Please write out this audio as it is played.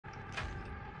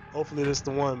Hopefully this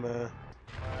the one, man.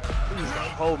 Please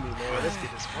don't hold me, man. Let's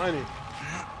get this money.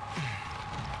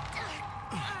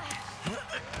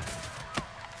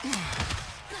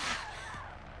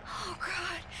 Oh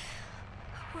God.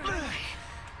 Where am I?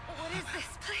 What is this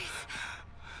place?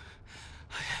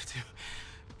 I have to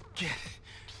get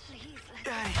Please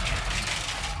out of here.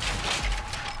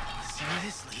 Let's see where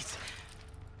this leads.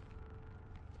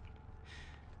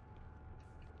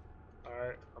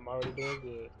 Alright, I'm already doing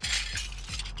good.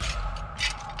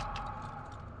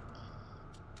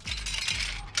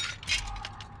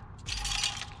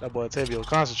 That boy Tavio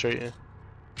concentrating.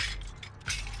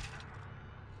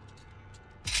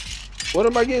 What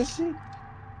am I getting see?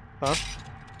 Huh?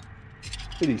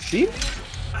 Did he see me?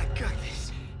 I got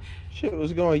this. Shit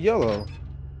was going yellow.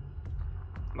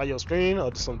 Like your screen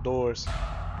or just some doors?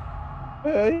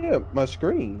 Yeah, my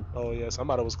screen. Oh yeah,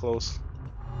 somebody was close.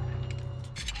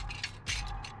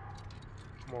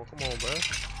 Come on, bro.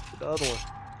 The other one.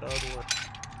 The other one.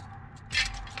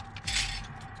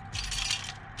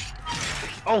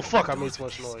 Oh fuck, I made too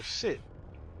much noise. Shit.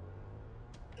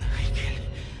 I can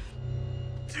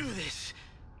do this.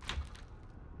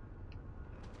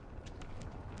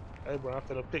 Hey bro, I'm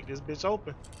finna pick this bitch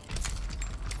open.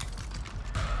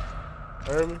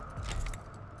 Heard me?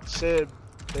 Shed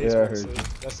basement. Yeah, I heard you.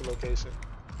 That's the location.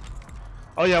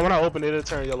 Oh yeah, when I open it, it'll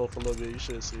turn yellow for a little bit. You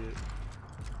should see it.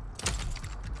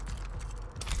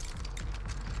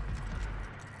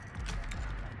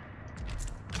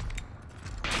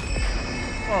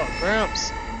 Oh,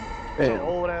 Gramps. Damn. Your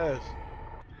old ass.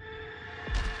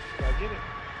 Did I get it?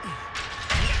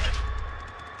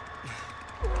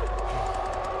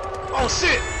 Oh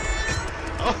shit!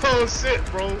 Oh shit,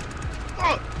 bro.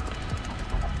 Fuck!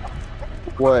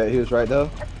 What? He was right there?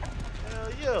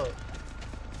 Hell yeah.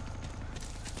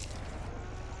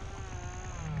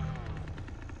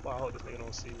 Wow, I hope this nigga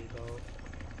don't see me, dog.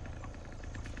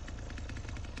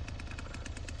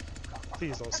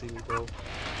 Please don't see me, bro.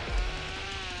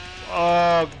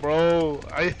 Fuck, bro.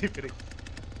 I ain't finna.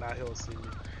 Nah, he'll see me.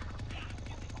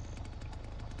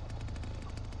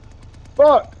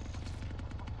 Fuck!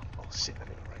 Oh shit, that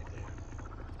nigga right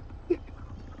there.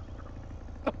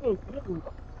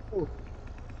 Oh.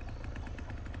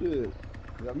 Shit.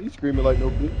 Got me screaming like no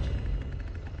bitch.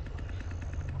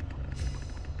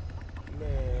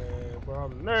 Man, bro,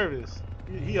 I'm nervous.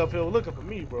 He up here looking for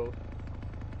me, bro.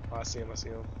 Oh, I see him, I see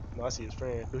him. No, I see his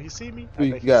friend. Do he see me?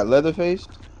 You got Leatherface?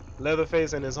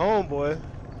 Leatherface and his homeboy.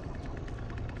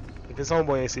 If his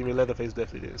homeboy ain't see me, Leatherface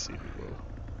definitely didn't see me, bro.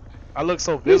 I look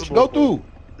so Bitch, visible. go bro. through!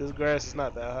 This grass is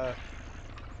not that high.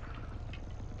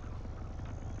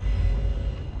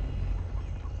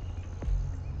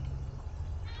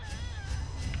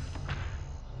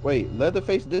 Wait,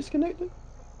 Leatherface disconnected?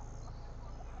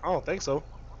 I don't think so.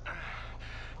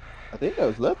 I think that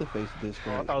was Leatherface Oh, I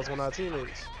disconnected. thought it was one of our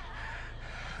teammates.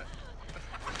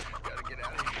 Gotta get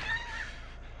out of here.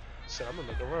 Shit, I'm gonna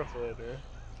make a run for it, man.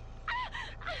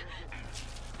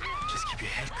 Just keep your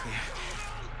head clear.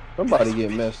 Somebody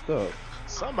getting messed up.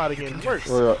 Somebody getting worse.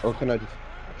 Or can I just...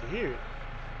 I can hear it.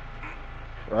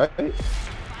 Right?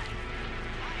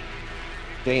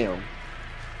 Damn.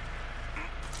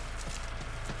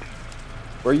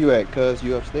 Where you at, cuz?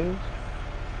 You upstairs?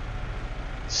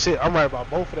 Shit, I'm right about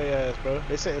both of their ass, bro.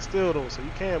 They sitting still though, so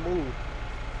you can't move.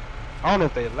 I don't know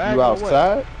if they lag You or what.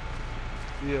 outside?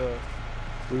 Yeah.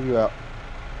 Where you out?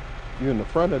 You in the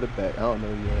front or the back? I don't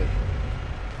know yet.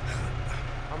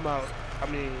 I'm out. I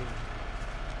mean,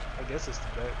 I guess it's the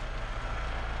back.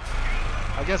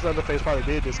 I guess Leatherface probably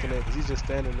did disconnect because he's just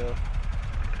standing there.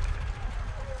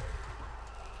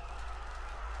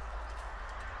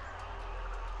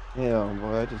 Damn,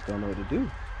 boy, I just don't know what to do.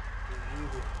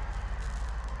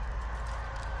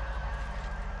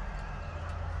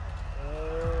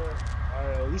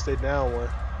 Alright, at least they down one.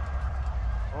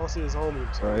 I don't see his homie.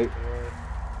 So Right.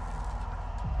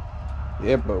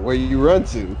 Yeah, but where you run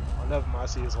to? Oh, never mind, I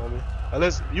see his homie.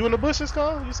 Unless you in the bushes,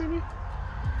 Carl? You see me?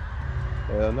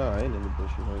 Hell no, I ain't in the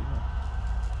bushes right now.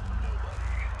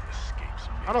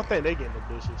 I don't think they get in the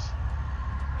bushes.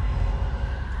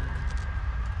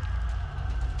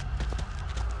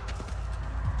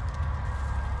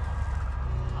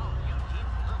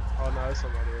 Oh no, it's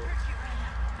somebody else.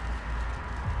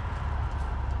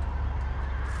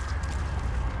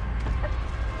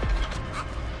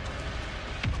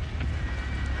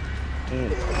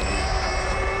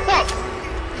 Fuck!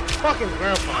 Fucking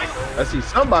grandpa, bro. I see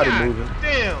somebody God moving.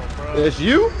 Damn, bro. It's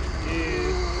you?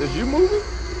 Yeah. Is you moving?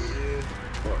 Yeah.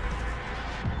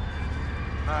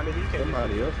 Nah, nigga, you can't.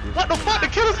 Somebody else. What the fuck? The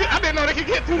killers get. I didn't know they could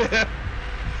get through there.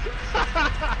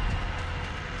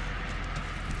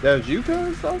 That was you,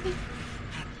 cuz, talking?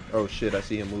 Oh shit, I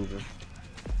see him moving.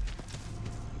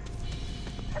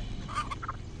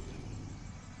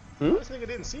 Oh, this nigga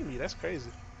didn't see me. That's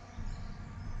crazy.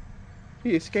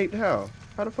 He escaped how?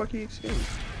 How the fuck he escaped?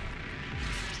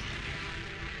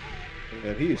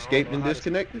 Yeah, he escaped and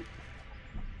disconnected?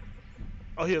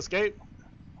 Oh, he escaped?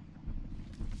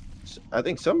 I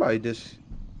think somebody just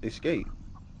escaped.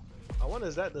 I wonder,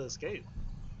 is that the escape?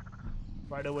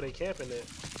 Right there where they camping at.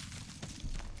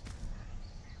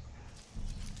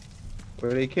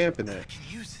 Where are they camping at? I can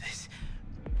use this.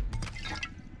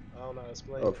 I don't know how to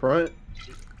explain Up it. front?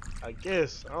 I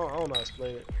guess. I don't know how to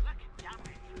explain it.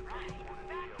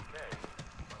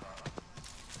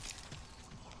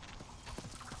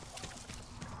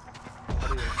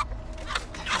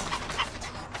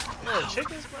 Man,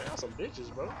 chickens, man, y'all some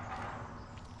bitches, bro.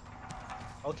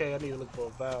 Okay, I need to look for a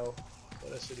valve.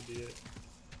 Well, that should be it.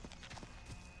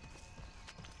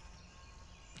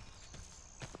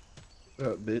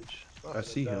 Up, bitch. Oh, I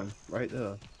see die. him right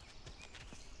there.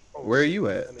 Oh, Where are shit, you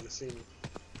at? That nigga see me.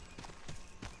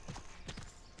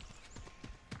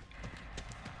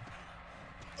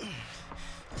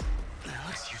 That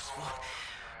looks useful.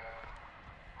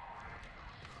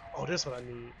 Oh, this what I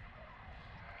need.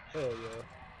 Hell yeah.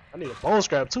 I need a bone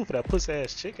scrap too for that pussy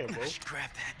ass chicken, bro. I should grab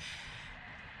that.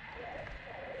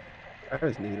 I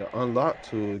just need an unlock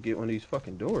tool to get one of these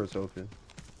fucking doors open.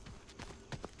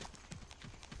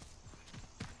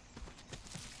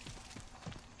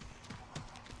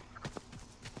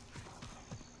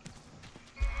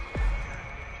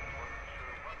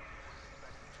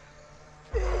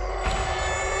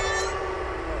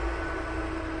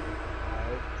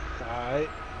 Alright.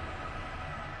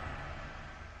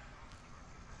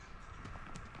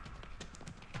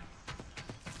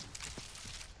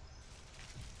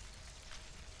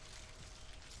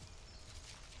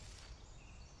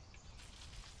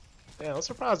 Damn, I'm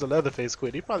surprised the Leatherface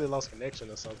quit. He probably lost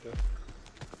connection or something.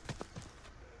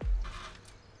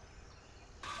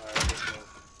 Alright, let's go.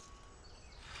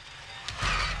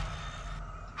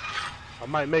 I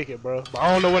might make it, bro. But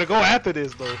I don't know where to go after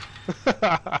this, though.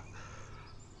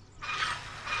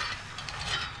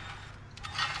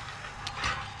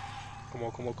 Come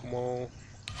on, come on, come on.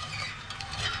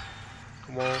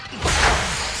 Come on.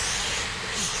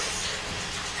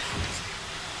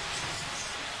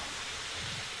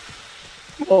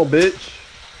 Come on, bitch.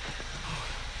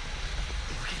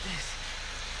 Look at this.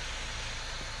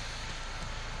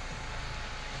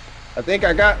 I think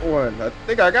I got one.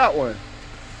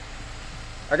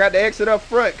 I got the exit up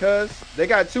front, cuz. They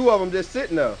got two of them just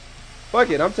sitting there. Fuck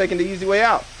it, I'm taking the easy way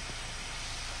out.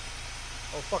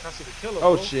 Oh, fuck, I see the killer,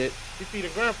 Oh, bro. shit. He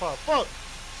feeding grandpa. Fuck.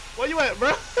 Where you at,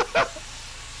 bro?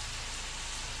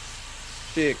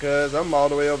 Shit, cuz. I'm all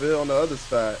the way over here on the other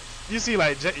side. You see,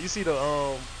 like, you see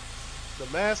the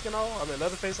mask and all? I mean,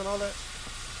 Leatherface and all that?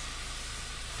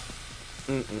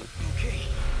 Okay.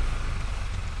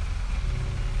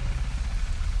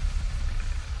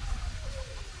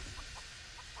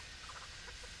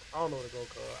 I don't know where to go,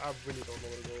 cuz. I really don't know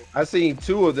where to go. I seen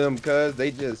two of them, cuz.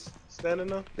 They just Standing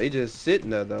there? sitting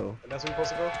there, though. And that's where you're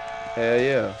supposed to go? Hell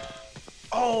yeah.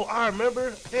 Oh, I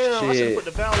remember. Damn, I should have put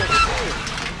the valve on the thing.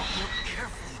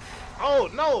 Oh,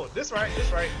 no. This right.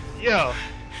 Yeah.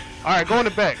 Alright, go in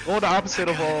the back. Go in the opposite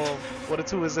of where the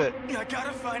two is at. I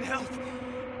gotta find help.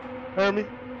 Heard me?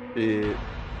 Shit.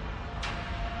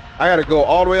 I gotta go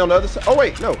all the way on the other side. Oh,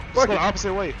 wait, no. Just Fuck go it. the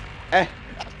opposite way. Eh.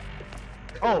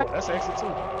 Oh, that's the exit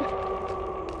too.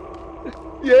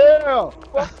 Yeah.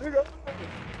 Fuck, nigga.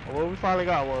 Well, we finally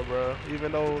got one, bro.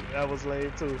 Even though that was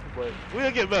lame too, but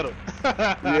we'll get better.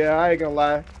 Yeah, I ain't gonna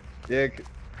lie. Yeah.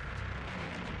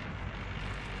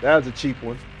 That was a cheap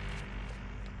one.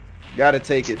 Gotta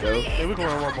take it, though. Yeah, we can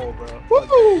run one more, bro.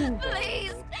 Woo!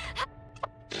 Please.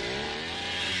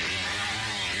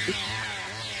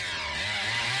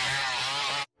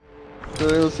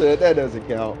 Bill said that doesn't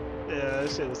count. Yeah, that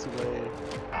shit was too lame.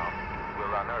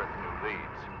 Will unearth new leads.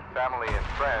 Family and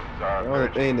friends are The only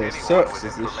urging thing that anyone sucks with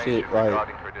is this information shit, like,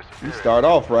 regarding her you disappearance. start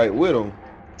off right with them.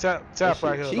 Tap That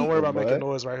right shit here. Don't worry about cheating, making bud.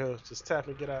 noise right here. Just tap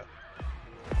and get out.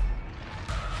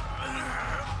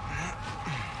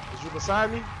 Is you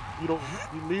beside me? You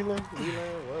Leland, whatever.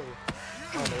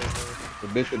 I don't know his name. The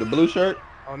bitch with the blue shirt?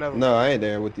 Oh, never. No, I ain't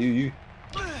there with you. You.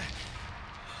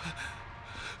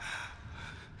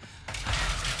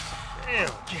 Damn.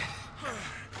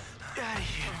 Out of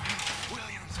here,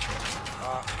 Williams.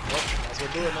 Well, that's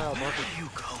what do it now, Marcus. You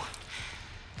go.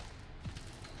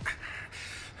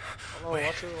 Hold on,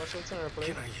 watch your turn, please.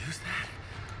 Can I use that?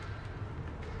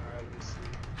 Alright, let me see.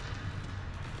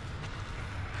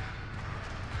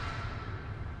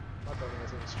 I thought it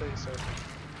was in a straight circle.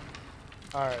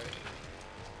 Alright.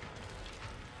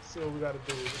 see what we gotta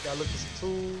do. We gotta look at some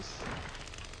tools.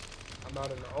 I'm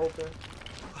out in the open.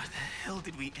 What the hell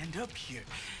did we end up here?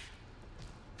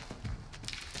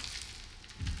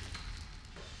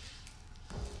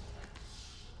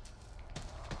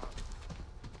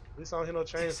 At least I don't hear no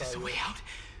Is this chainsaw a way yet. out?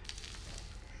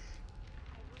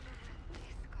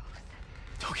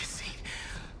 Don't get seen.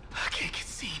 I can't get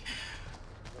seen.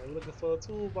 I'm looking for a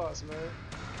toolbox, man.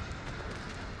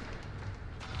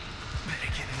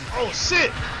 Better get in. Oh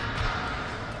shit!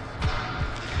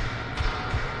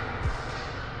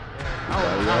 I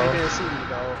don't know how he didn't see me,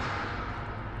 dog.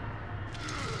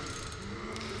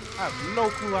 I have no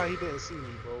clue how he didn't see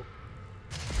me, bro.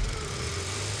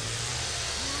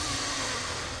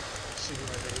 Shit, he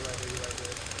right there, he right there, he right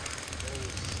there.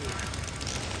 Oh shit.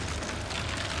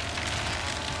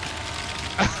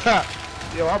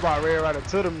 Yo, I about ran right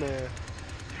into the man.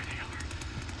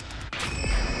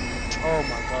 Oh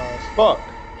my gosh. Fuck.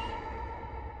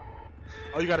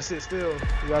 Oh, you gotta sit still.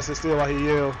 You gotta sit still while he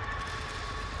yell.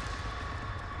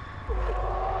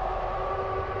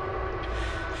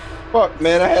 Fuck,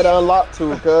 man, I had to unlock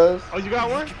two, cuz. Oh, you got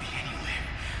one? Could be anywhere.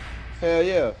 Hell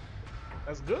yeah.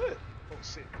 That's good. Oh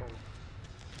shit, Cole.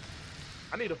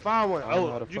 I need to find one. I don't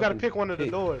know how Oh, to you gotta fucking pick one of the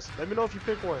pick. doors. Let me know if you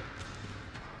pick one.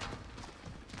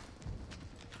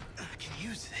 I can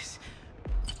use this.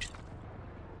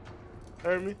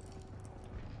 Heard me?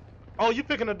 Oh, you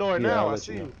picking the door Yeah, now. I'll I let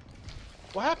see you you. know.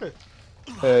 What happened?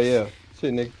 Hell yeah.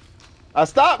 Shit, nigga. I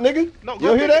stopped, nigga. No, You go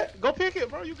don't pick hear that? it. Go pick it,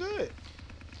 bro. You good.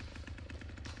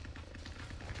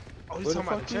 Oh, he's Where the talking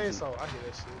about the fuck is chainsaw. I hear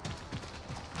that shit.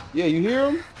 Yeah, you hear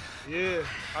him? Yeah.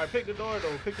 All right, pick the door,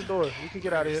 though. Pick the door. We can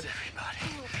get out of here. Everybody.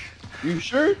 You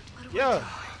sure? Yeah.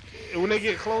 When they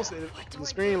get close, the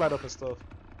screen light up and stuff.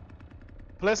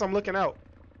 Plus, I'm looking out.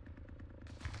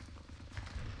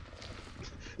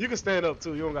 You can stand up,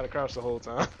 too. You don't got to crouch the whole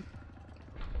time.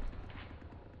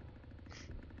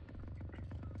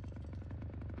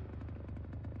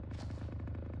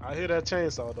 I hear that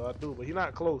chainsaw, though. I do, but he's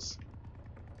not close.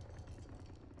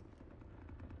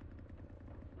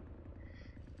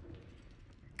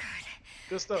 Good.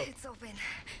 Good stuff. It's open.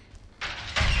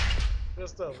 Good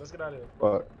stuff. Let's get out of here.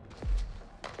 Fuck.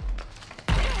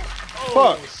 Oh,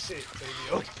 Fuck. shit,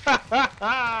 baby.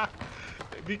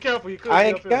 Be careful. You could I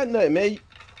be ain't up got here. nothing, man.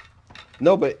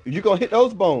 No, but you gonna hit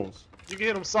those bones. You can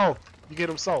hit him soft. You get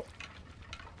him soft.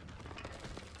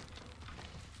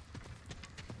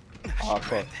 Oh,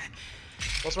 fuck.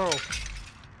 What's wrong?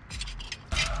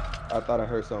 I thought I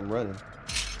heard something running.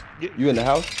 Get, You in the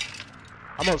house?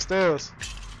 I'm upstairs.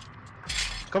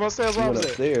 Come upstairs. You Where I went was at?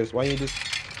 upstairs. Why you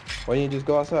just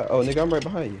go outside? Oh, nigga, I'm right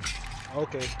behind you.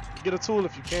 Okay. Get a tool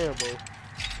if you can, bro.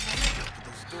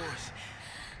 Those doors.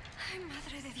 Ay,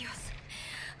 Madre de Dios.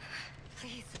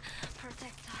 Please,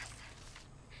 protect us.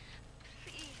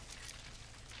 Please.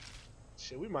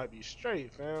 Shit, we might be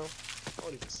straight, fam. I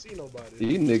don't even see nobody.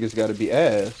 These niggas gotta be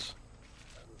ass.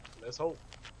 Let's hope.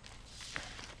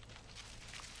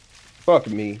 Fuck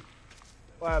me.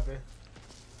 What happened?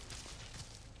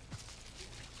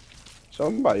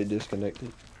 Somebody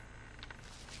disconnected.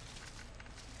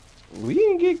 We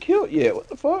didn't get killed yet. What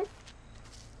the fuck?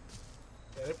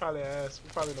 Yeah, they probably asked. We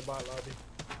probably in the bot lobby.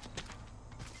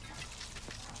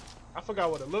 I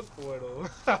forgot what to look for, though.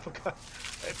 I forgot.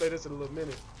 They play this in a little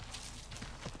minute.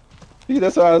 See,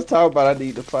 that's what I was talking about. I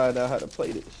need to find out how to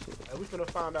play this shit. And we finna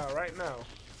find out right now.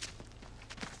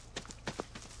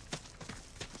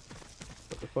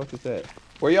 What the fuck is that?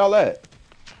 Where y'all at?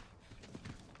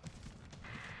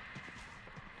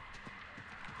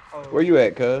 Oh, Where you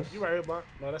at, cuz? You right here, Bond?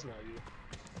 No, that's not you.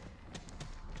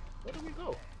 Where did we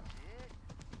go?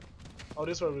 Oh,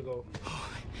 this where we go.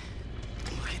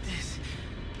 Look at this.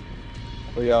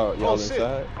 Where y'all Oh shit!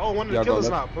 inside? Oh, one of the Y'all killers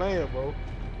going up? not playing, bro.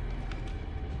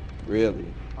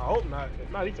 Really? I hope not. If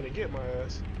not, he finna get my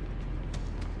ass.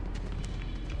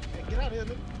 Hey, get out of here,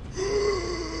 nigga.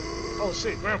 Oh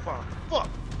shit, Grandpa. Fuck.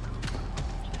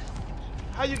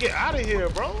 How you get out of here,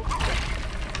 bro?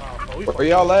 Oh, bro, we Where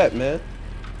y'all at, man?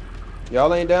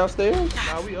 Y'all ain't downstairs?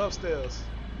 Nah, we upstairs.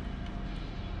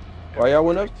 Why y'all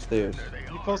went upstairs?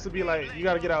 You supposed to be like, you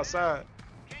gotta get outside.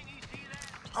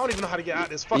 I don't even know how to get out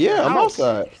this fucking Yeah, I'm house.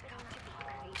 outside.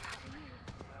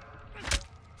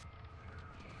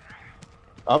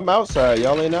 I'm outside.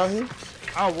 Y'all ain't out here?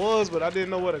 I was, but I didn't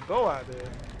know where to go out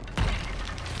there.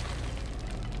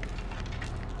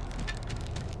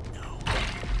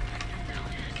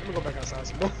 Let me go back outside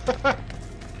some more.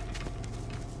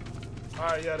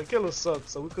 Alright, yeah, the killers suck,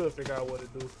 so we could figure out what to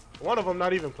do. One of them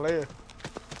not even playing.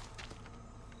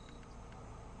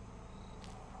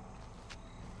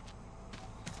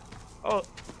 Oh,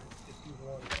 if you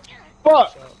want it.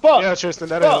 Fuck. Fuck. Yeah, Tristan,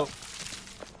 that'll help.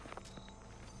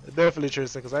 Definitely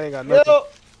Tristan, cause I ain't got nothing. Yo.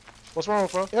 What's wrong,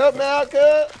 bro? Help me out,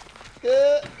 cuz.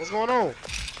 Good. What's going on?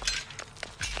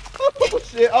 Oh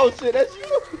shit. Oh shit. That's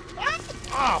you.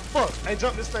 Ah, fuck. Hey,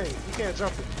 jump this thing. You can't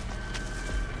jump it.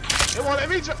 It won't let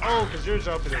me jump. Oh, cause you're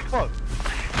jumping it. Fuck.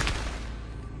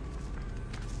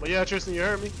 But yeah, Tristan, you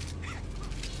heard me?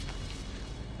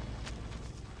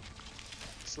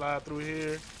 Slide through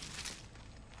here.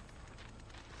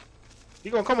 He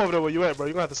gonna come over there where you at, bro.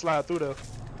 You gonna have to slide through there.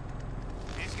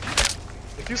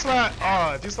 If you slide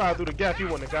through the gap, he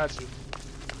wouldn't have got you.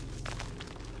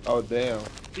 Oh damn.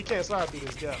 He can't slide through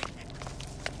this gap.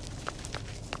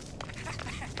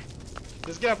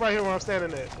 This gap right here where I'm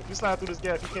standing at. If you slide through this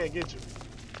gap, he can't get you.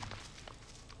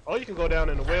 Or you can go down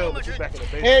in the well, but you're back in the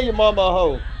basement. And your mama a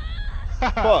hoe.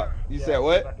 Fuck. You said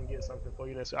what? I can get something for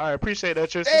you next. I appreciate that,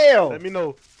 Tristan. Damn. Let me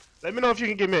know. Let me know if you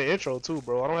can give me an intro too,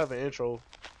 bro. I don't have an intro.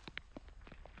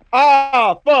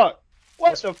 Ah, fuck.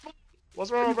 What the fuck? What's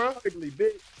wrong, bro? Ugly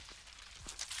bitch.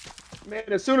 Man,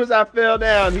 as soon as I fell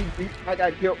down, I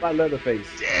got killed by Leatherface.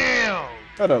 Damn.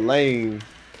 What a lame.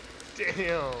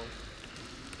 Damn.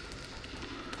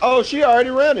 Oh, she already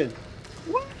running.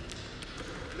 What?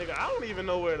 Nigga, I don't even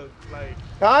know where to, like.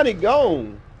 Connie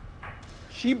gone.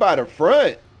 She by the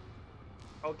front.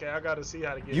 Okay, I gotta see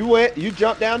how to get. You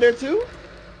jumped down there too?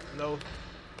 No.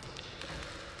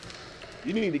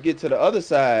 You need to get to the other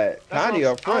side. Connie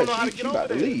up front. She about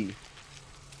to leave.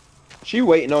 She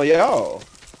waiting on y'all.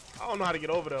 I don't know how to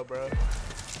get over there, bro.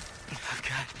 I've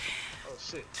got. Oh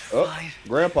shit. Oh,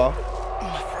 Grandpa.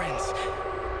 My friends.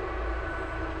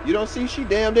 You don't see she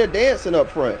damn there dancing up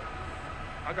front.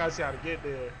 I gotta see how to get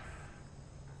there.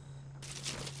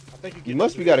 I think you. You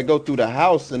must be gotta go through the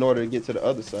house in order to get to the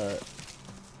other side.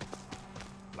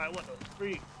 Like what the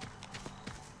freak?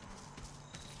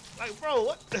 Like bro,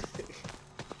 what?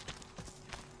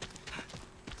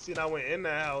 See, I went in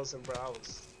the house and bro, I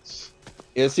was.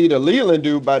 And see the Leland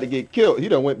dude about to get killed. He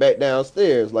done went back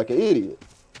downstairs like an idiot.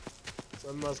 So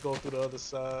I must go through the other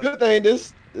side. Good thing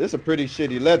this a pretty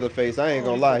shitty Leatherface. I ain't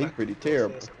gonna lie, he pretty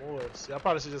terrible. See, I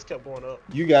probably should just kept going up.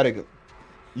 You gotta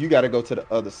go to the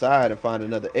other side and find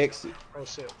another exit. Oh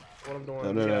shit, what I'm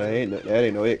doing? No, that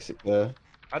ain't no exit,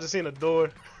 I just seen a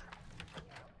door.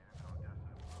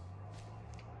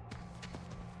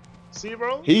 See,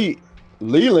 bro?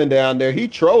 Leland down there, he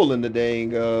trolling the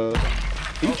dang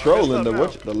trolling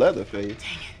the Leatherface.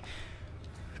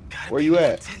 Where you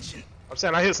at? I'm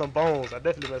saying I hit some bones. I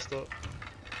definitely messed up.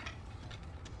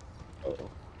 Oh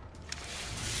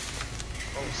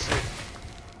shit.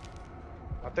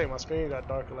 I think my screen got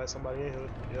darker like somebody in here.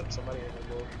 Yep, somebody in here,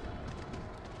 bro.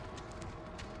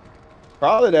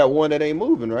 Probably that one that ain't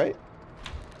moving, right?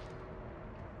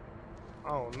 I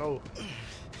don't know.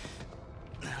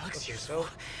 That looks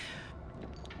yourself.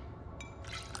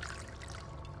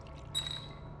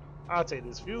 I'll take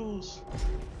this fuse.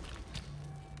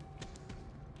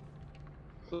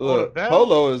 Look,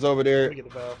 Polo is over there.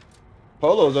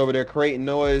 Polo's over there creating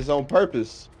noise on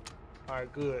purpose.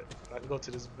 Alright, good. I can go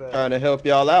to this valve. Trying to help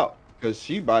y'all out, because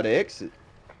she by the exit.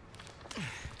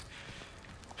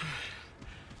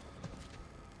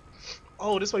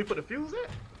 Oh, this way you put the fuse at?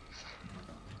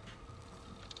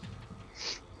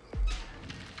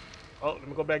 Oh, let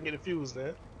me go back and get the fuse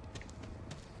then.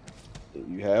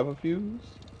 You have a fuse?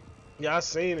 Yeah, I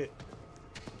seen it.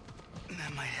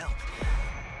 That might help.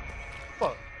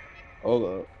 Fuck.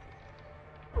 Hold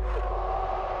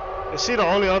up. Is she the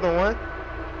only other one?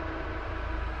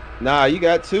 Nah, you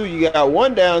got two. You got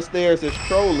one downstairs that's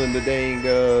trolling the dang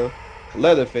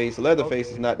Leatherface.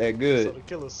 Leatherface is not that good. So the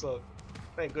killers suck.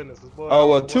 Thank goodness. This boy, oh,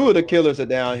 well, two of the killers are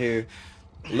down here.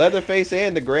 Leatherface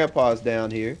and the grandpa's down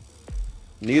here.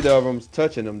 Neither of them's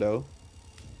touching them, though.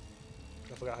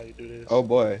 I forgot how you do this. Oh,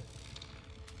 boy.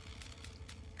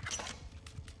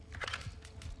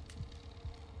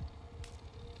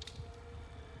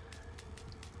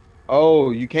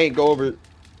 Oh, you can't go over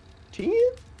 10?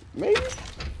 Maybe?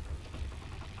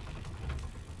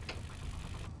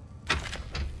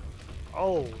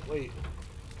 Oh, wait.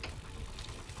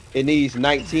 It needs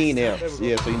 19 amps.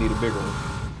 Yeah, so you need a bigger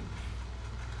one.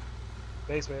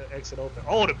 Basement exit open.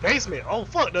 Oh, the basement. Oh,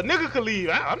 fuck. The nigga could leave.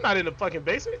 I'm not in the fucking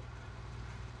basement.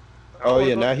 Oh,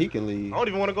 yeah, now he can leave. I don't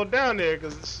even want to go down there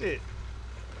because shit.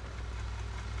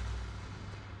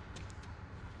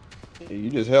 You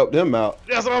just helped him out.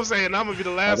 That's what I'm saying. I'm going to be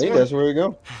the last one. I think that's where we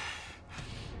go.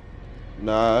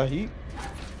 Nah, like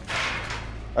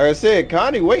I said,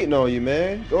 Connie waiting on you,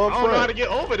 man. Go up front. I don't know how to get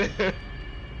over there.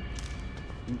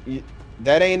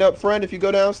 That ain't up front if you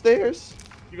go downstairs?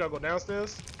 You gotta go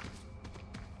downstairs?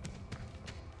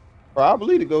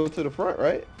 Probably to go to the front,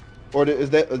 right? Or are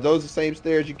those the same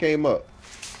stairs you came up?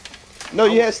 No,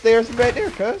 you had stairs back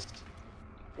there, cuz.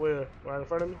 Where? Right in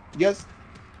front of me? Yes.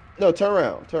 No, turn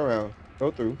around. Turn around.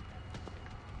 Go through.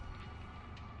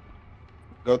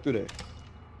 Go through there.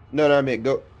 No, I meant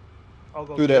go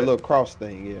through that little cross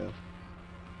thing, yeah.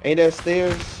 Ain't that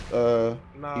stairs? Nah.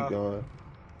 Keep going. To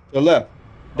the left.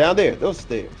 Down there, those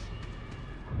stairs.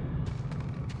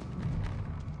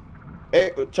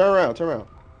 Hey, turn around, turn around.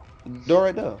 Door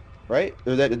right now, right?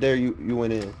 Or is that the door you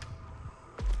went in?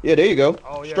 Yeah, there you go.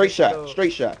 Oh, yeah, straight shot,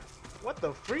 straight shot. What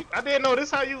the freak? I didn't know this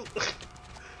how you...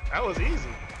 That was easy.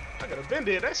 I could have been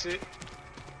did that shit.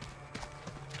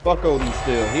 Fuck Odin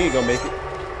still. He ain't gonna make it.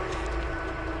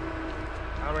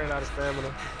 I ran out of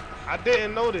stamina. I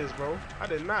didn't know this, bro. I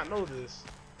did not know this.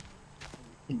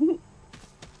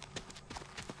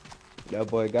 That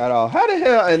boy got off. How the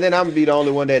hell? And then I'm gonna be the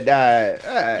only one that died.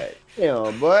 Alright.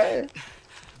 Damn, boy.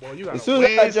 Boy, you got as soon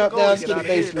as I jump down to the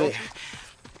basement.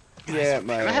 Yeah,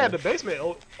 man. And I had the basement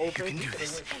open.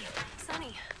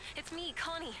 Sonny, it's me,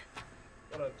 Connie.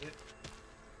 What up, dude?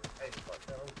 Hey, fuck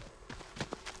that.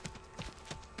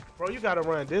 Bro, you gotta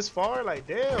run this far? Like,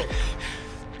 damn.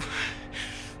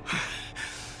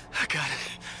 I got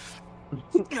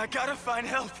it. I gotta find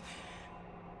help.